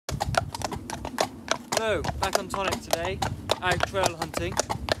So, back on Tonics today, out trail hunting.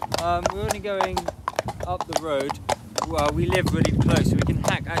 We're only going up the road. Well, we live really close, so we can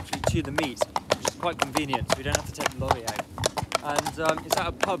hack actually to the meet, which is quite convenient, so we don't have to take the lorry out. And it's at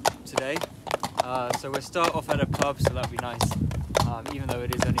a pub today, so we'll start off at a pub, so that'll be nice, even though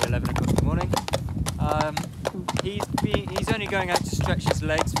it is only 11 o'clock in the morning. He's only going out to stretch his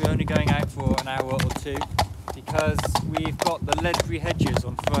legs. We're only going out for an hour or two because we've got the Ledbury Hedges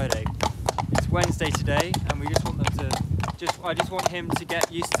on Friday. It's Wednesday today, and we just want them to I just want him to get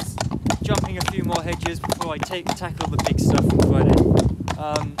used to jumping a few more hedges before I tackle the big stuff on Friday.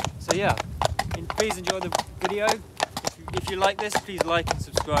 So yeah, please enjoy the video. If you like this, please like and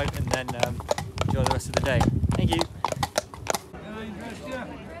subscribe, and then enjoy the rest of the day. Thank you.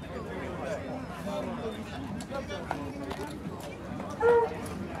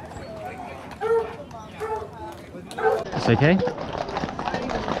 It's okay.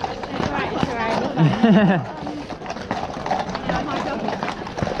 It's alright.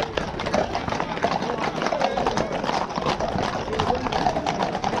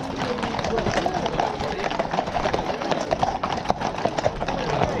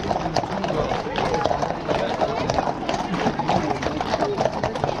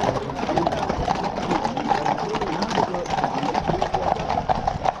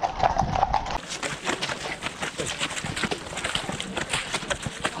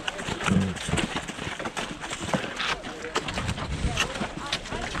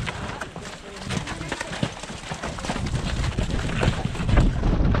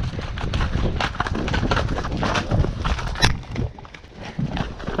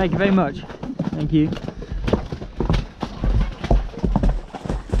 Thank you very much. Thank you.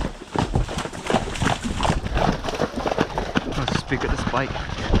 I'll speak at this bike.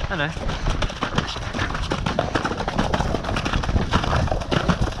 I know.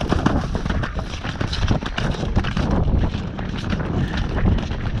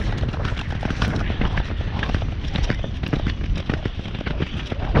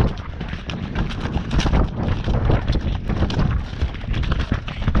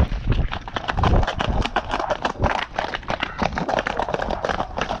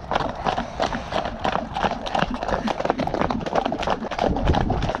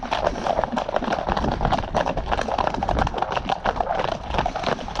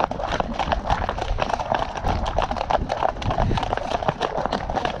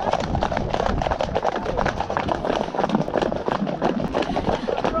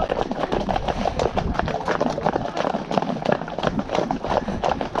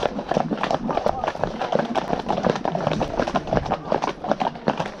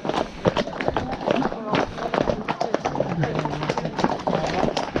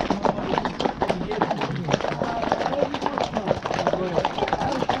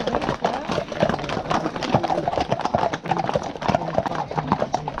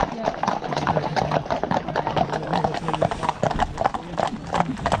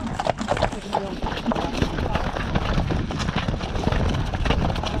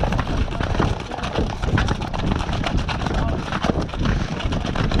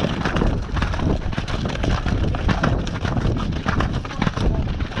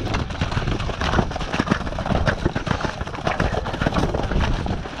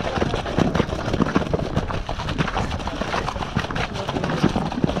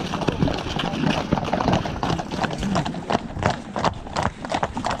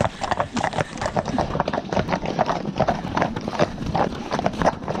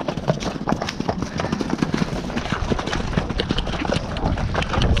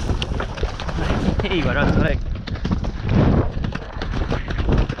 Hey, well done, Tonic.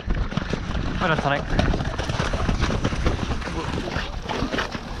 Well done, Tonic.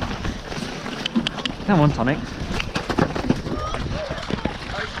 Come on, Tonic.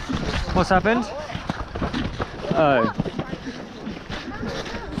 What's happened? Oh.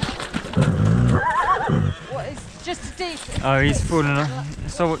 What, it's just a deep. Oh, he's fallen off.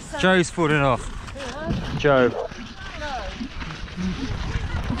 So Joe's fallen off. Joe.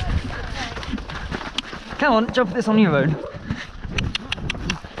 Come on, jump this on your own.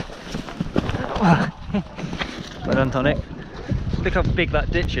 Well done, Tonic. Look how big that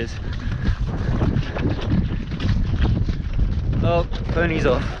ditch is. Oh, pony's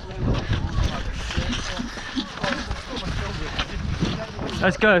off.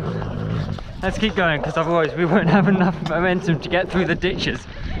 Let's go. Let's keep going, because otherwise we won't have enough momentum to get through the ditches.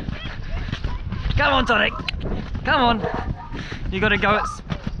 Come on, Tonic. Come on. You gotta go at...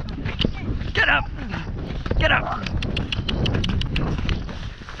 Get up. Get up!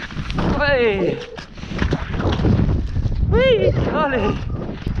 Hey! Whee! Ollie!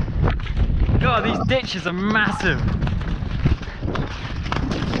 God, these ditches are massive.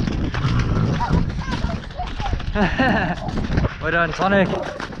 Well done, Tonic.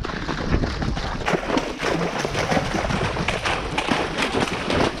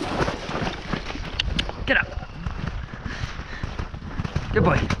 Get up. Good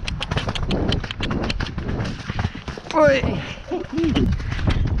boy. Boy.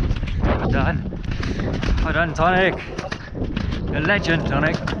 Well done. Well done, Tonic. A legend,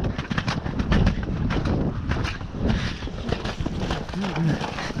 Tonic.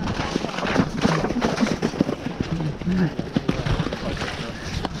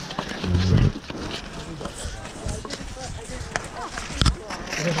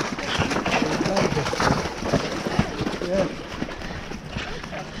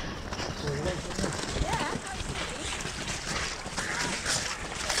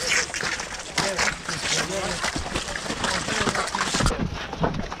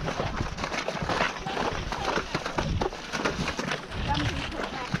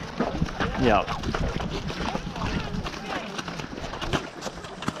 Yeah.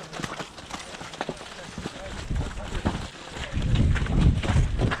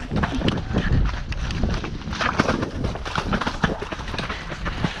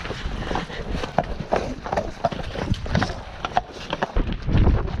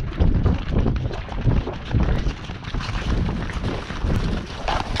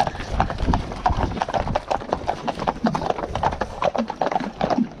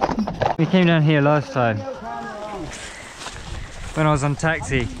 We came down here last time when I was on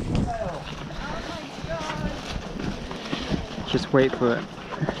taxi. Just wait for it.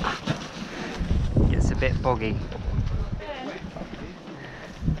 Gets a bit boggy.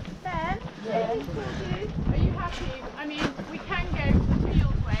 Ben, are you happy? I mean, we can go the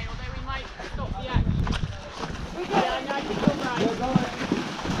field way, although we might stop the action. Yeah, no, I think you're right.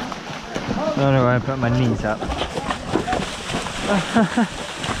 I don't know why I put my knees up.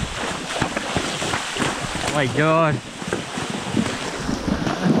 Oh my God.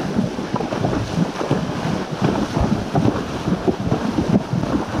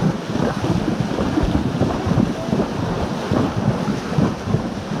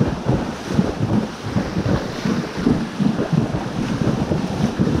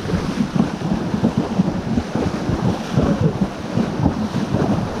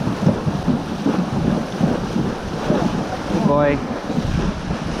 Good boy.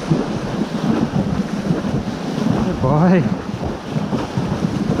 Good boy.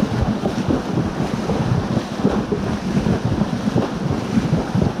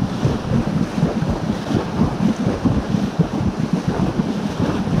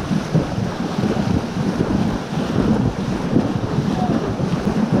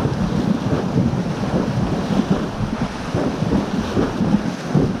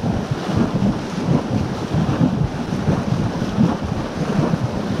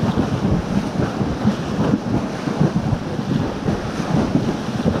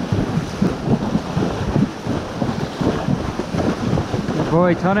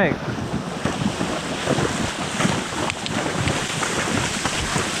 Boy, Tonic.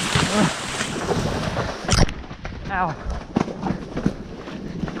 Ow.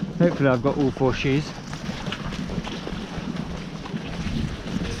 Hopefully I've got all 4 shoes.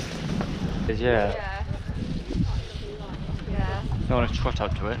 Yeah. Yeah. Don't want to trot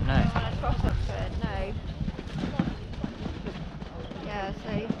up to it, no. I don't want to trot up to it, no. Yeah,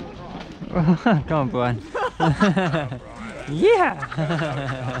 so... Come on, Brian. Yeah!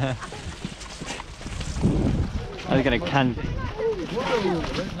 I was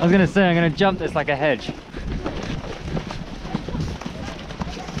gonna say I'm gonna jump this like a hedge.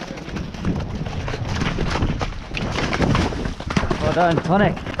 Well done,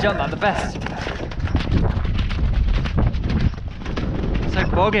 Tonic. Jump like the best. It's so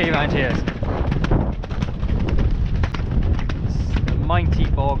boggy around here. It's a mighty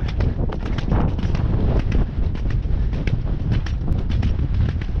bog.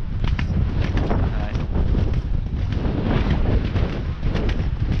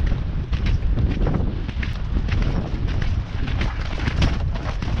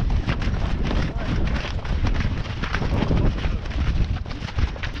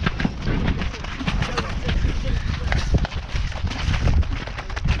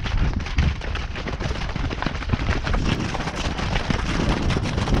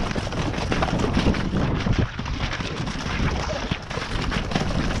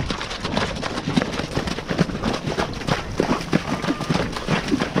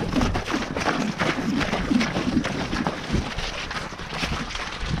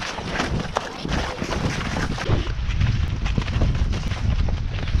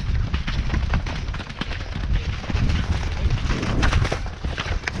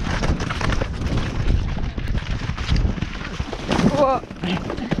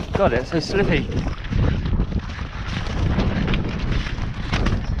 God, it's so slippy.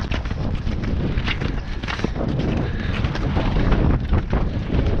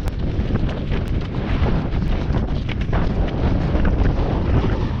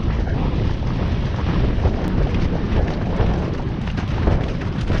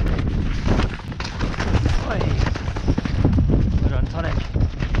 Well done, Tonic.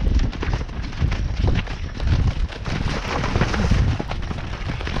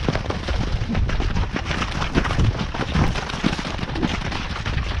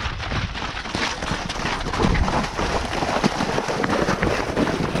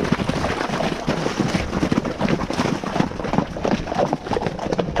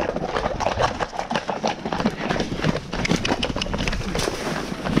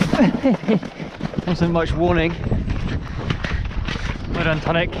 Wasn't much warning. Well done,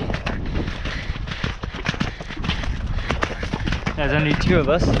 Tonic. There's only two of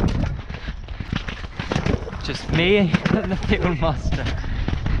us. Just me and the field master.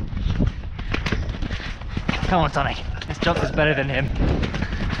 Come on, Tonic. This jump is better than him.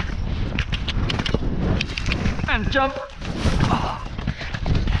 And jump. Oh.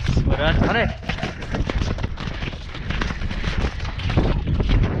 Yes. Well done, Tonic.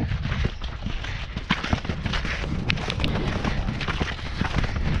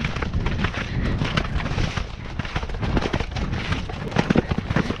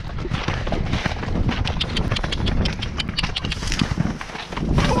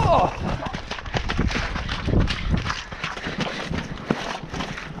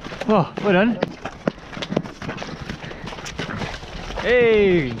 Oh, well done.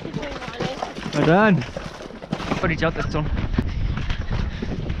 Hey! Well done. Pretty jump this one.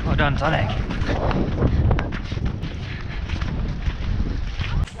 Well done, Tonic.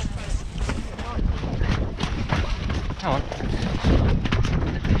 Come on.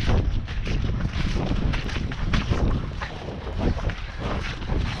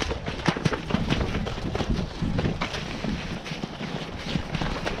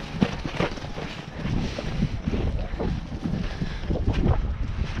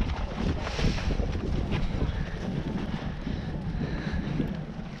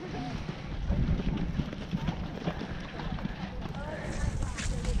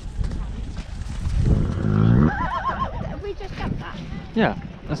 Yeah,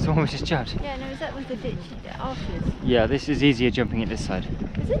 that's the one we just jumped. Yeah, no, is that with the ditch afterwards? Yeah, this is easier jumping it this side.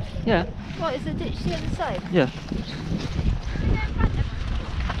 Is it? Yeah. What, is the ditch the other side? Yeah.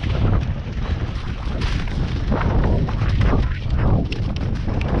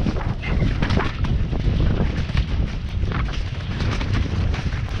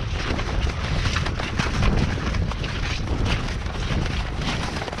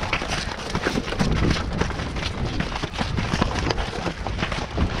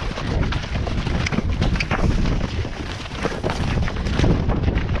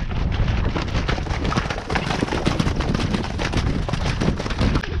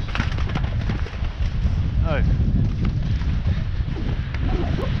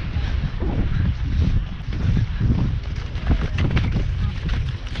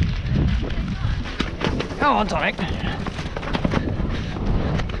 Come on, Tonic.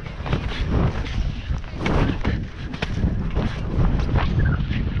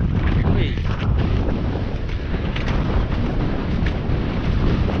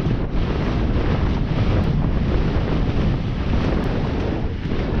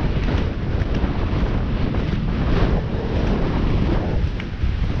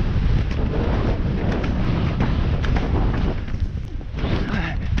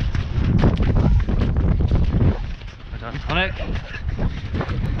 Tonic.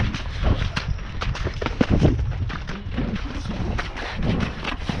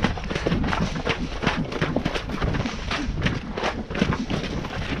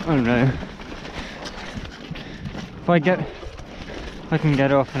 Oh no. If I can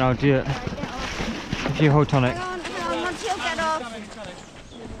get off and I'll do it. If you hold Tonic. Hang on, once you'll get off.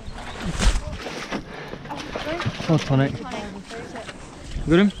 Hold Tonic. Got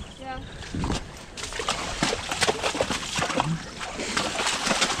him? Yeah.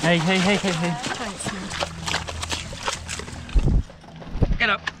 Hey. Thanks, man. Get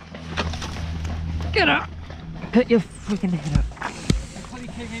up. Get up. Put your freaking head up. I probably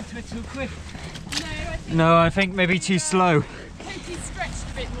came into it too quick. No, I think maybe too slow. He stretched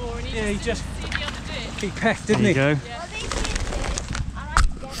a bit more and Yeah, he just see the other ditch. he pecked, didn't There he? you go. Well, these ditches, I like to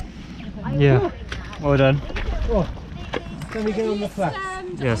get it. Yeah. Well done. Oh, can we get on the flat?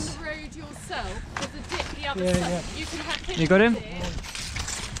 Stand Yes. on the road yourself. There's a dip the other Yeah, side. yeah. You can have You got him? So,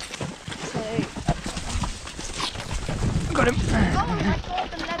 Got him. oh, I thought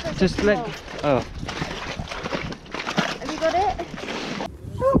the leather Just let. Oh. Have you got it?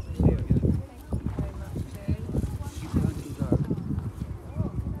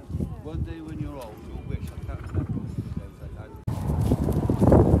 One day when you're old, you'll wish. I can't remember all the days I had.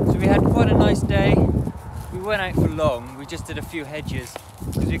 So we had quite a nice day. We weren't out for long. We just did a few hedges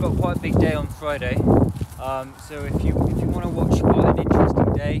because we got quite a big day on Friday. So if you want to watch quite an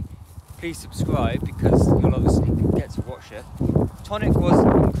interesting day, please subscribe because you'll obviously get to watch it. Tonic was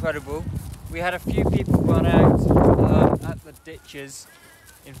incredible. We had a few people run out at the ditches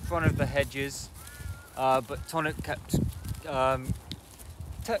in front of the hedges, but Tonic kept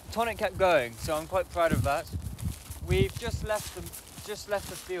going. So I'm quite proud of that. We've just left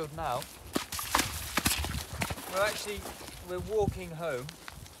the field now. We're walking home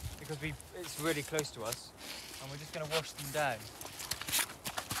because it's really close to us, and we're just going to wash them down.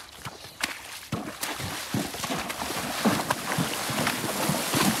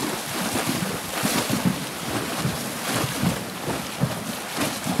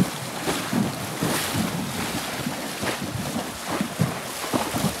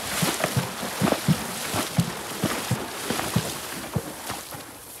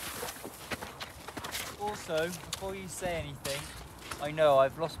 Also, before you say anything, I know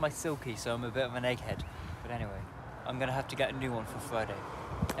I've lost my silky, so I'm a bit of an egghead. But anyway, I'm going to have to get a new one for Friday.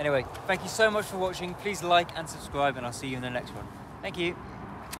 Anyway, thank you so much for watching. Please like and subscribe, and I'll see you in the next one. Thank you.